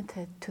not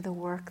limited to the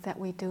work that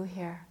we do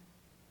here,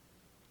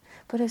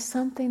 but is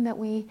something that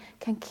we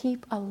can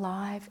keep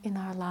alive in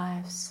our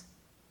lives.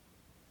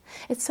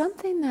 It's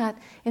something that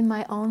in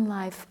my own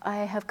life I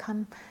have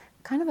come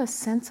kind of a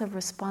sense of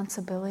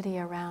responsibility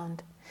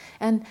around.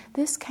 And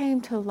this came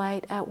to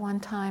light at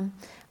one time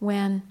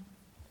when,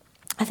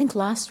 I think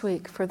last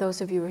week, for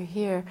those of you who were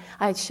here,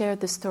 I had shared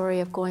the story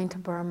of going to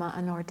Burma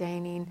and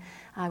ordaining.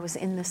 I was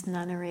in this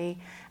nunnery.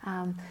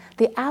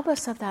 The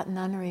abbess of that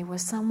nunnery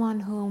was someone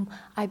whom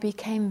I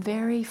became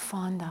very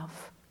fond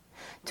of.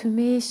 To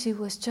me, she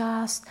was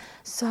just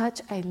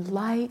such a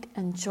light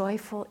and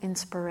joyful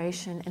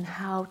inspiration in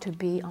how to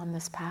be on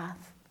this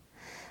path.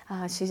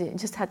 She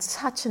just had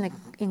such an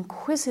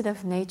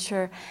inquisitive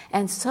nature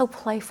and so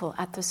playful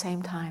at the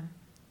same time.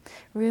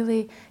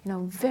 Really,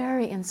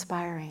 very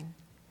inspiring.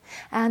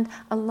 And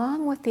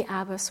along with the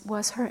abbess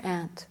was her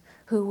aunt,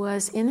 who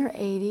was in her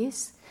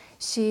 80s.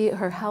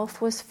 Her health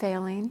was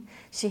failing.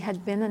 She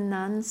had been a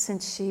nun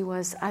since she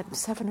was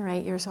 7 or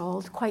 8 years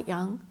old, quite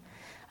young.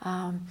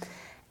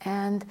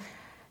 And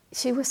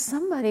she was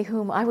somebody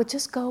whom I would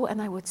just go and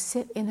I would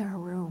sit in her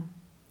room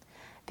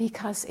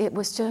because it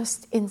was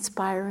just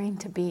inspiring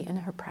to be in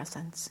her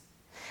presence.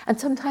 And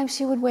sometimes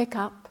she would wake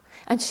up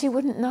and she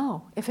wouldn't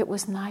know if it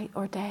was night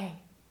or day.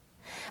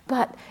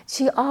 But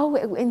she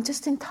always, and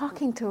just in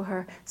talking to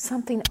her,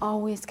 something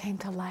always came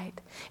to light.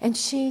 And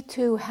she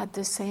too had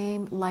the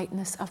same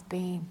lightness of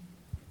being.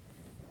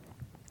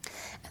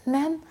 And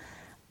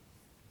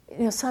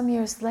then, some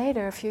years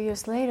later, a few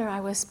years later,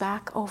 I was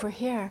back over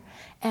here,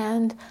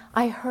 and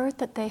I heard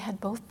that they had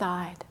both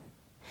died.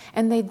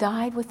 And they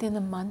died within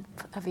a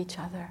month of each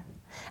other.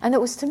 And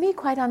it was to me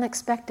quite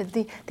unexpected.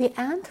 The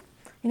aunt,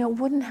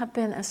 wouldn't have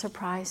been a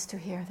surprise to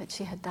hear that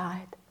she had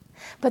died.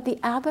 But the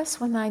abbess,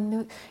 when I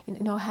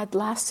had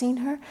last seen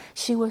her,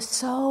 she was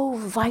so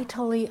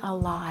vitally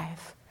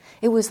alive.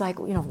 It was like,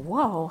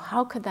 whoa,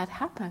 how could that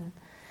happen?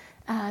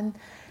 And,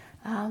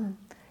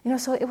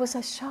 so it was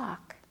a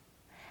shock.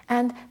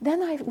 And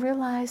then I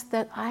realized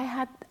that I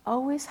had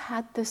always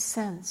had this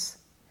sense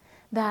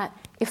that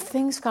if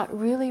things got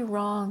really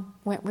wrong,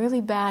 went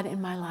really bad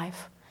in my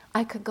life,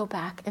 I could go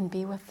back and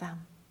be with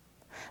them.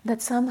 That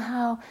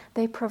somehow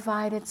they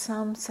provided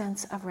some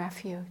sense of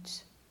refuge.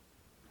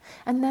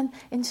 And then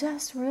in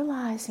just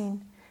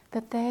realizing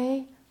that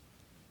they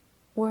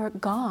were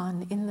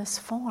gone in this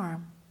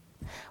form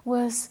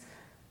was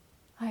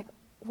like,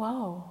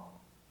 whoa.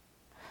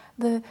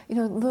 The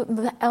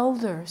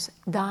elders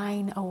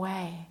dying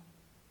away.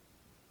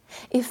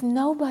 If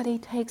nobody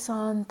takes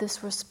on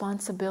this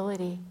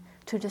responsibility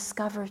to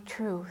discover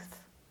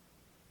truth,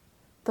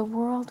 the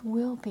world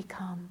will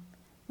become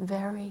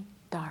very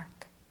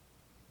dark.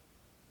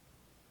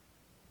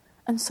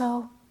 And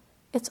so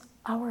it's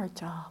our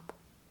job.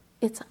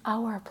 It's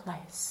our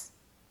place.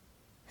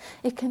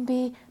 It can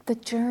be the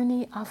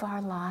journey of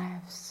our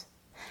lives.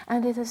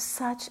 And it is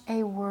such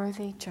a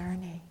worthy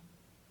journey.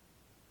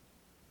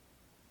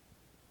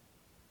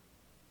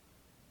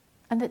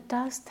 And it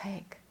does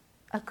take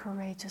a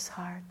courageous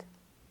heart.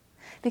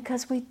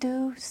 Because we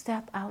do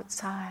step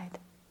outside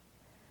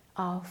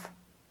of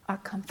our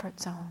comfort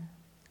zone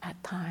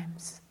at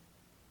times.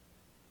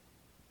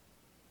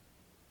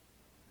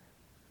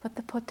 But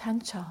the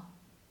potential.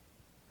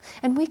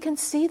 And we can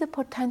see the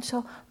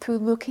potential through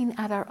looking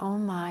at our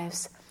own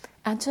lives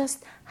and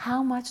just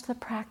how much the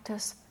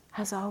practice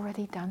has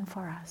already done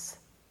for us.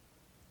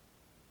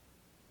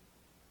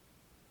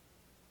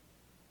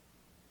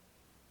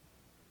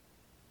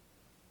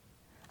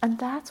 And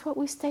that's what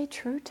we stay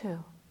true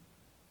to.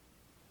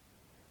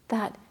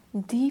 That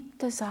deep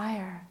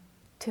desire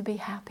to be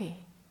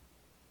happy.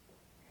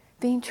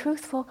 Being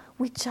truthful,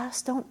 we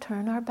just don't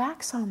turn our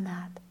backs on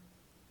that.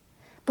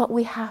 But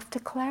we have to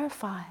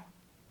clarify.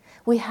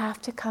 We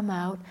have to come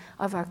out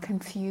of our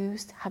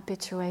confused,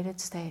 habituated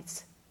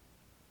states.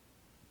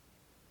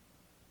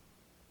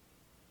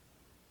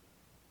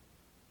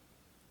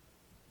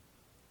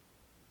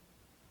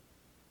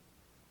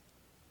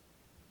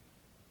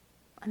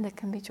 And it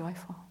can be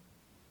joyful.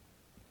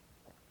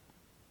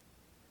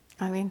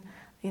 I mean,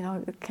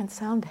 it can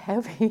sound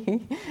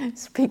heavy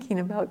speaking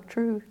about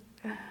truth,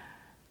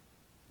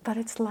 but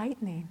it's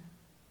lightening.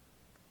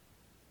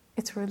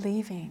 It's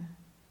relieving.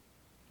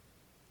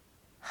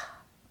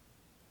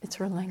 It's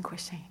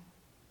relinquishing.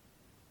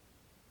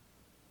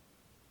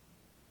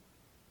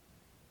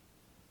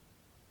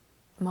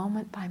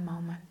 Moment by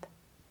moment,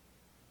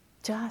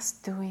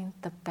 just doing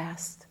the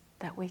best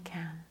that we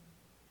can.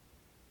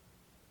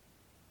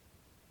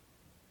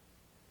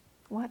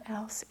 What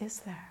else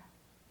is there?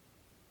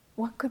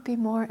 What could be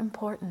more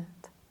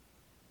important?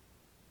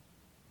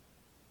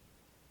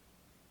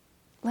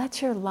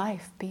 Let your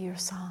life be your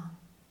song.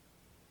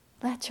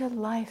 Let your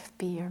life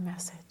be your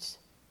message.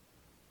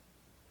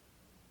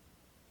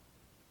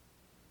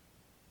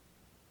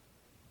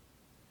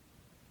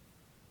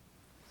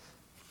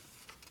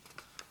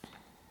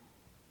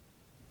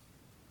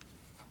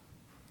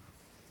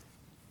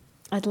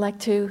 I'd like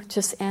to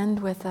just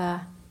end with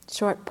a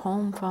short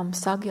poem from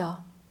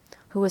Sagya,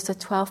 who was a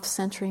 12th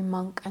century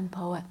monk and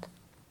poet.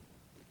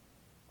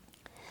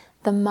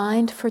 The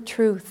mind for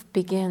truth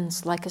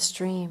begins like a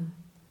stream,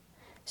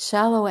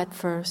 shallow at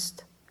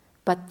first,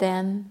 but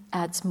then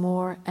adds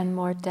more and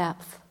more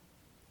depth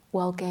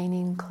while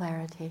gaining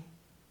clarity.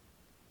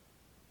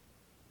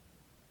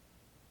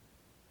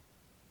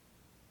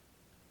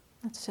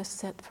 Let's just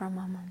sit for a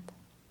moment.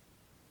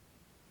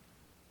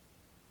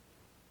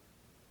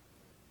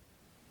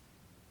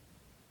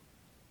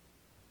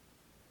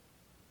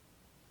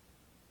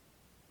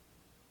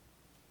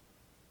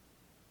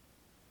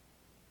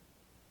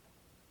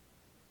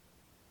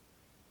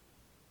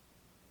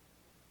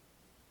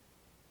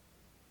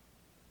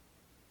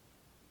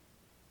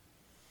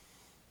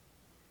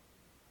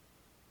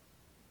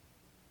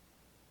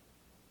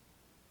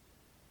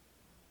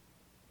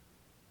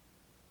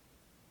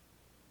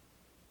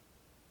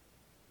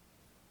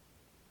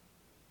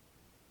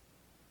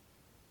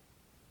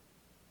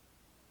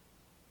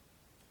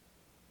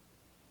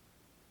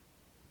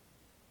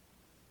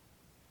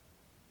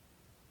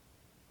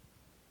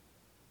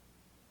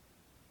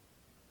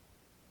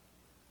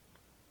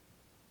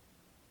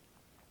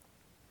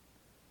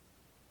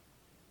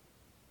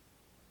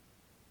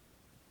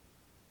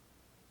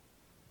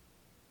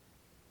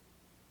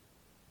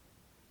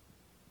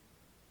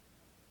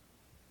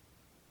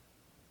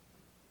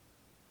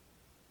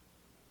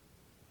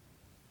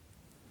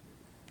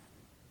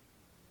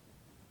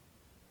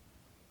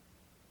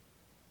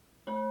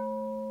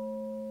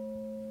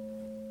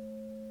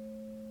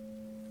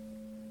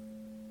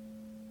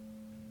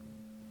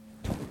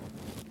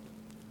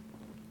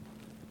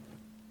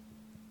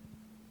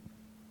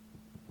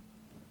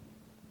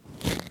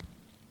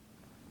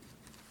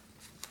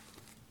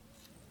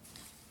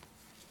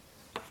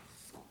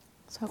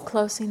 So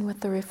closing with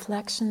the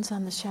reflections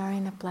on the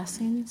sharing of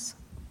blessings.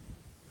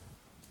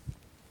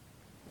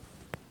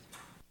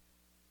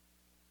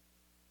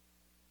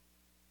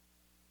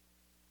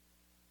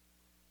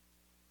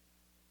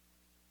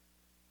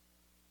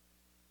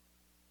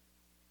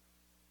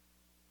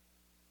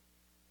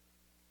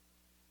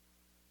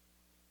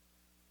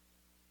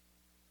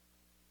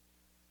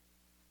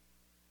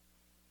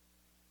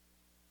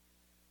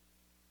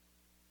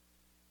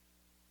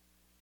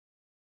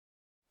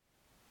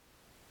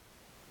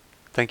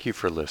 Thank you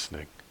for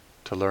listening.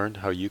 To learn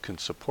how you can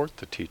support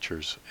the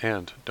teachers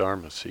and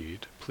Dharma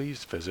Seed,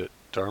 please visit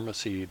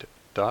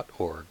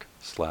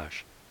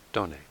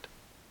dharmaseed.org/donate.